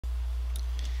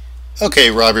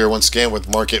Okay, Rob here once again with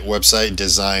Market Website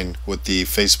Design with the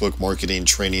Facebook Marketing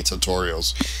Training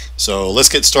Tutorials. So let's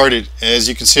get started. As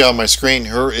you can see on my screen,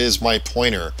 here is my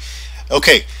pointer.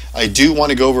 Okay, I do want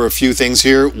to go over a few things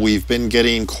here. We've been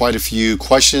getting quite a few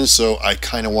questions, so I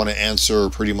kind of want to answer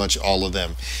pretty much all of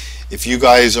them. If you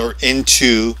guys are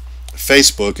into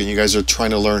Facebook and you guys are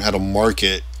trying to learn how to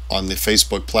market on the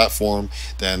Facebook platform,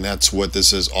 then that's what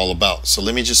this is all about. So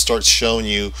let me just start showing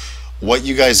you what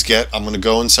you guys get. I'm going to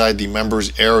go inside the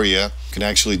members area. You can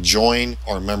actually join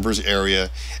our members area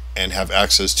and have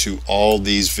access to all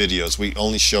these videos. We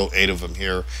only show 8 of them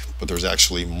here, but there's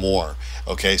actually more.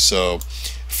 Okay, so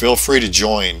feel free to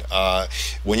join.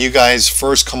 When you guys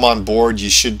first come on board,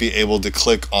 you should be able to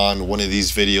click on one of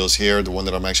these videos here, the one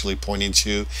that I'm actually pointing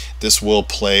to. This will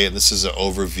play, and this is an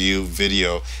overview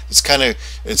video. It's going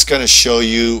to show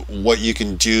you what you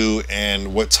can do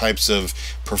and what types of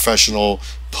professional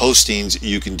postings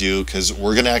you can do, because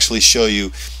we're going to actually show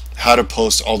you how to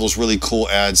post all those really cool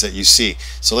ads that you see.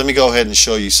 So let me go ahead and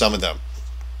show you some of them.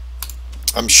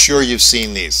 I'm sure you've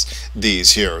seen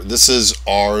these here. This is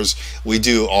ours. We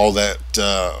do all that,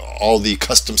 all the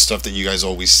custom stuff that you guys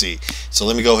always see. So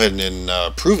let me go ahead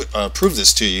and prove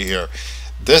this to you here.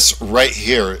 This right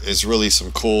here is really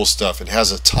some cool stuff. It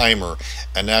has a timer,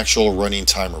 an actual running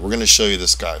timer. We're going to show you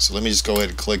this, guys. So let me just go ahead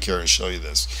and click here and show you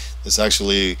this. It's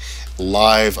actually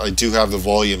live. I do have the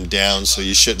volume down, so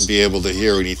you shouldn't be able to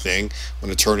hear anything. I'm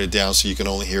going to turn it down so you can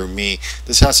only hear me.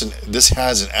 This has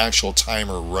an actual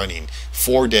timer running.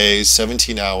 4 days,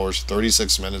 17 hours,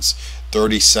 36 minutes,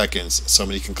 30 seconds.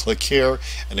 Somebody can click here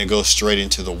and then go straight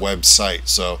into the website.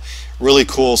 So really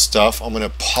cool stuff. I'm going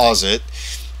to pause it.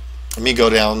 Let me go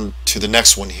down to the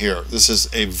next one here. This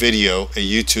is a video, a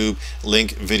YouTube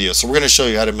link video. So we're going to show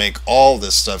you how to make all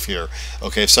this stuff here.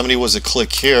 Okay, if somebody was to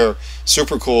click here,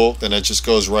 super cool, then it just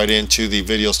goes right into the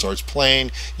video, starts playing,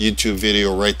 YouTube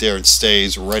video right there, and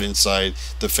stays right inside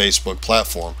the Facebook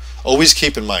platform. Always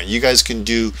keep in mind, you guys can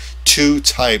do 2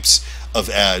 types of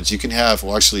ads. You can have,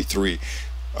 well, actually 3.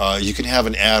 You can have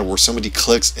an ad where somebody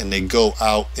clicks and they go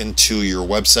out into your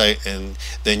website, and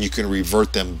then you can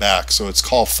revert them back. So it's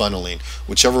called funneling.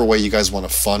 Whichever way you guys want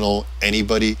to funnel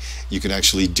anybody, you can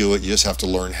actually do it. You just have to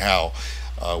learn how.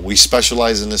 We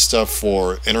specialize in this stuff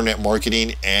for internet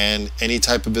marketing and any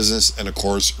type of business, and of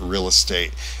course real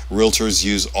estate. Realtors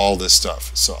use all this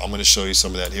stuff. So I'm going to show you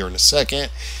some of that here in a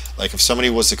second. Like if somebody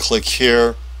was to click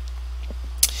here,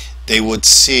 they would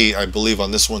see, I believe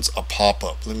on this one's a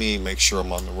pop-up. Let me make sure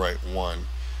I'm on the right one.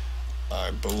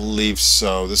 I believe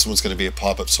so. This one's going to be a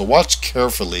pop-up. So watch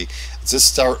carefully. As this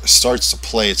starts to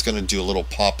play, it's going to do a little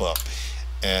pop-up.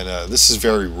 And this is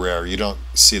very rare. You don't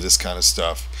see this kind of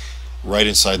stuff right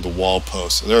inside the wall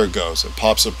post. There it goes. It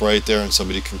pops up right there and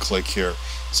somebody can click here.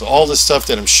 So all the stuff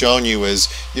that I'm showing you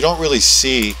is, you don't really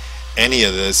see any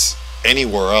of this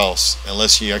anywhere else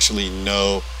unless you actually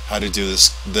know how to do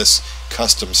this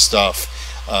custom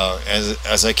stuff.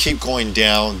 As I keep going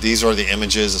down, these are the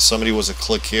images. If somebody was to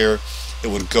click here, it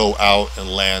would go out and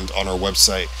land on our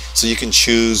website. So you can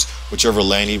choose whichever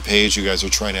landing page you guys are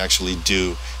trying to actually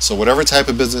do. So whatever type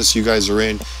of business you guys are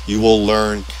in, you will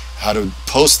learn how to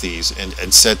post these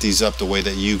and set these up the way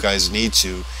that you guys need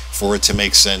to for it to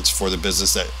make sense for the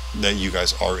business that you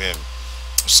guys are in.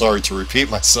 Sorry to repeat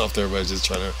myself there, but I'm just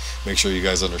trying to make sure you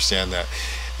guys understand that.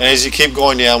 And as you keep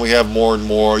going down, we have more and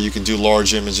more. You can do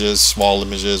large images, small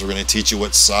images. We're going to teach you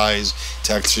what size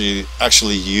to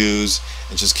actually use,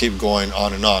 and just keep going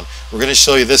on and on. We're going to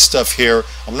show you this stuff here.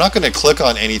 I'm not going to click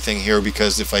on anything here,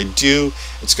 because if I do,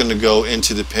 it's going to go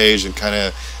into the page and kind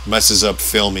of messes up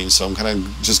filming. So I'm kind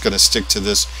of just going to stick to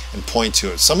this and point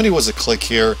to it. Somebody was to click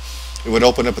here, it would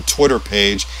open up a Twitter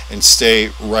page and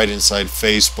stay right inside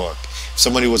Facebook. If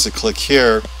somebody was to click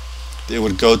here, it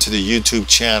would go to the YouTube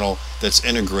channel that's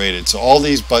integrated. So all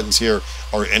these buttons here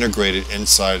are integrated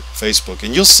inside Facebook,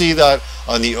 and you'll see that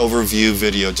on the overview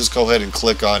video. Just go ahead and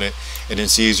click on it, and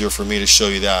it's easier for me to show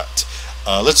you that.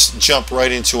 Let's jump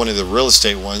right into one of the real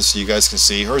estate ones so you guys can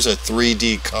see. Here's a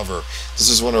 3D cover. This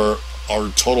is one of our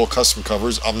total custom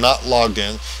covers. I'm not logged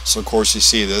in, so of course you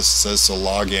see this. It says to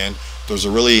log in. There's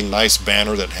a really nice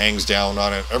banner that hangs down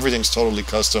on it. Everything's totally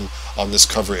custom on this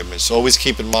cover image. So always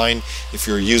keep in mind, if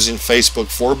you're using Facebook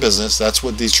for business, that's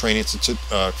what these training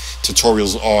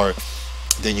tutorials are,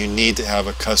 then you need to have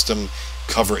a custom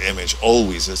cover image.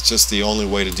 Always. It's just the only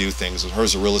way to do things. And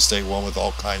here's a real estate one with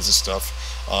all kinds of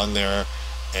stuff on there.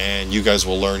 And you guys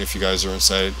will learn, if you guys are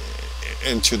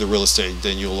into the real estate,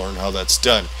 then you'll learn how that's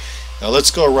done. Now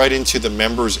let's go right into the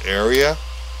members area.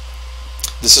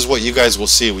 This is what you guys will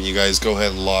see when you guys go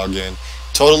ahead and log in.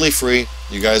 Totally free.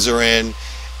 You guys are in,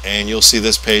 and you'll see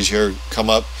this page here come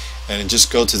up. and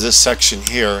just go to this section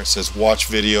here. It says watch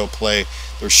video play.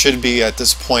 There should be at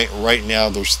this point right now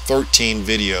there's 13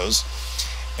 videos,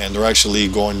 and they're actually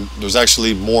going, there's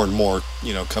actually more and more,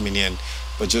 you know, coming in,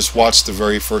 but just watch the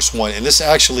very first one. And this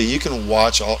actually, you can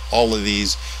watch all of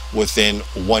these within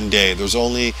one day.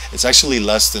 It's actually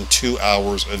less than 2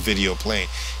 hours of video playing.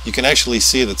 You can actually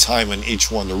see the time on each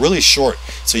one. They're really short,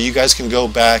 so you guys can go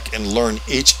back and learn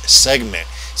each segment.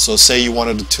 So say you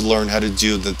wanted to learn how to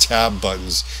do the tab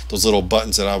buttons, those little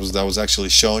buttons that I was actually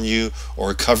showing you, or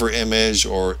a cover image,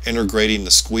 or integrating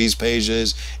the squeeze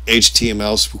pages,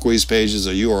 HTML squeeze pages,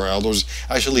 or URL. There's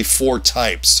actually 4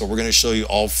 types, so we're going to show you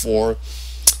all 4.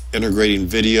 Integrating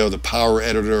video, the power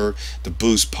editor, the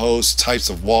boost post, types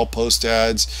of wall post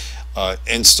ads,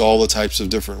 install the types of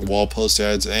different wall post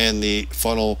ads, and the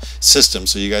funnel system,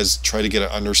 so you guys try to get an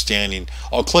understanding.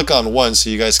 I'll click on one so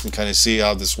you guys can kind of see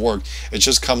how this works. It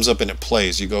just comes up and it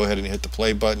plays. You go ahead and hit the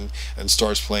play button and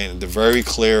starts playing. They're very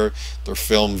clear, they're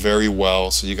filmed very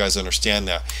well, so you guys understand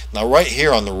that. Now right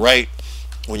here on the right,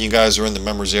 when you guys are in the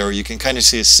members area, you can kind of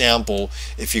see a sample.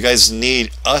 If you guys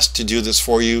need us to do this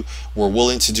for you, we're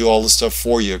willing to do all the stuff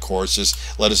for you, of course. Just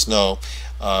let us know.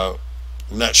 I'm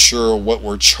not sure what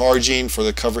we're charging for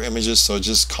the cover images, so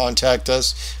just contact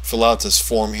us, fill out this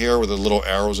form here where the little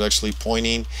arrows actually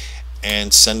pointing,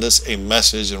 and send us a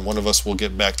message, and one of us will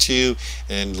get back to you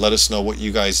and let us know what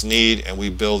you guys need. And we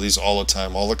build these all the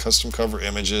time, all the custom cover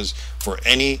images for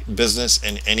any business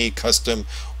and any custom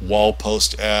wall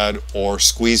post ad or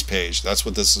squeeze page. That's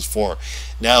what this is for.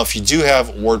 Now if you do have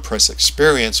WordPress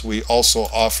experience, we also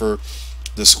offer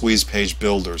the squeeze page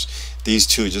builders. These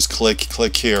two, just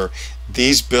click here.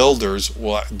 These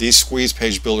squeeze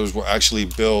page builders will actually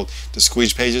build the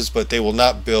squeeze pages, but they will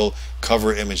not build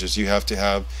cover images. You have to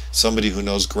have somebody who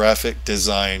knows graphic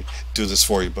design do this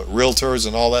for you. But realtors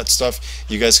and all that stuff,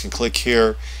 you guys can click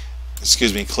here,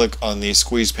 click on the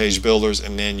squeeze page builders,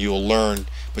 and then you'll learn.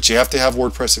 But you have to have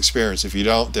WordPress experience. If you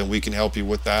don't, then we can help you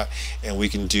with that, and we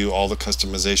can do all the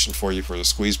customization for you for the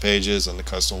squeeze pages and the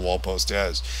custom wall post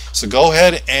ads. So go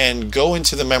ahead and go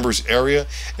into the members area.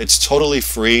 It's totally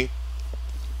free,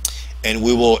 and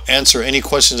we will answer any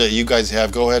questions that you guys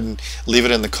have. Go ahead and leave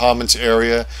it in the comments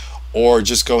area, or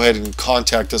just go ahead and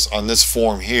contact us on this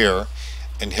form here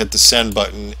and hit the send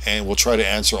button, and we'll try to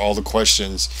answer all the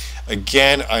questions.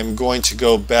 Again, I'm going to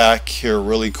go back here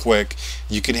really quick.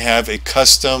 You can have a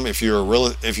custom, if you're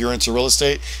into real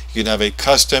estate, you can have a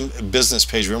custom business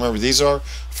page. Remember, these are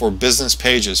for business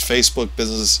pages, Facebook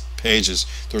business pages.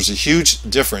 There's a huge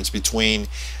difference between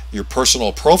your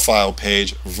personal profile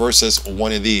page versus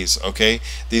one of these. Okay,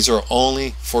 these are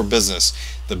only for business.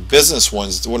 The business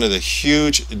ones, one of the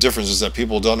huge differences that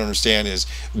people don't understand is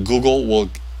Google will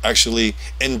actually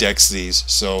index these.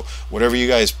 So whatever you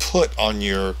guys put on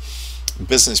your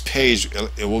business page,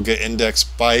 it will get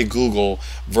indexed by Google,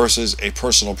 versus a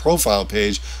personal profile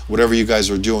page. Whatever you guys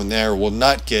are doing there will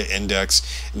not get indexed,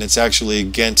 and it's actually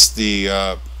against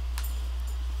the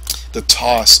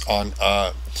toss on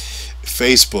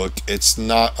Facebook. It's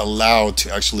not allowed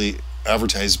to actually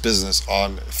advertise business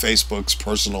on Facebook's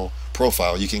personal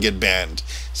profile. You can get banned.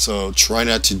 So try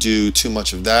not to do too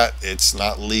much of that. It's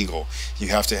not legal. You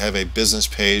have to have a business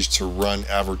page to run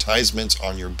advertisements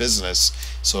on your business.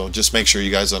 So just make sure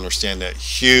you guys understand that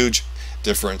huge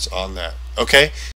difference on that. Okay.